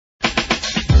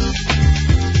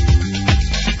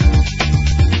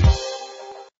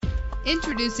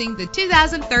Introducing the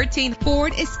 2013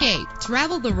 Ford Escape.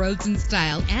 Travel the roads in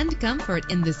style and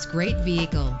comfort in this great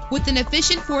vehicle. With an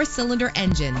efficient 4-cylinder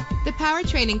engine, the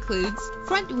powertrain includes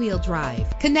front-wheel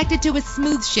drive, connected to a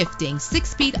smooth shifting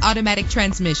 6-speed automatic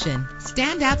transmission.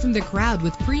 Stand out from the crowd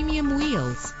with premium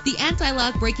wheels. The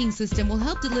anti-lock braking system will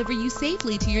help deliver you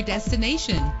safely to your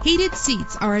destination. Heated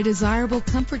seats are a desirable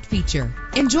comfort feature.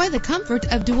 Enjoy the comfort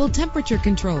of dual temperature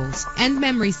controls, and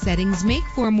memory settings make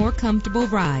for a more comfortable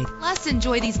ride. Plus,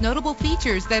 enjoy these notable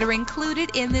features that are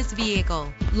included in this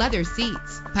vehicle: leather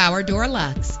seats, power door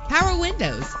locks, power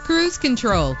windows, cruise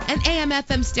control, an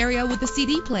AM/FM stereo with a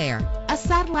CD player, a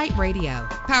satellite radio,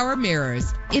 power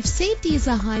mirrors. If safety is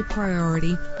a high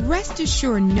priority, rest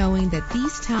assured knowing that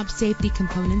these top safety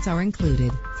components are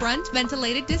included: front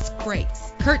ventilated disc brakes,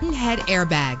 curtain head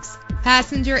airbags,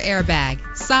 passenger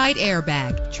airbag, side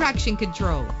airbag, traction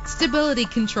control, stability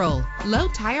control, low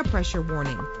tire pressure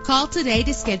warning. Call today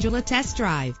to schedule a test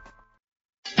drive.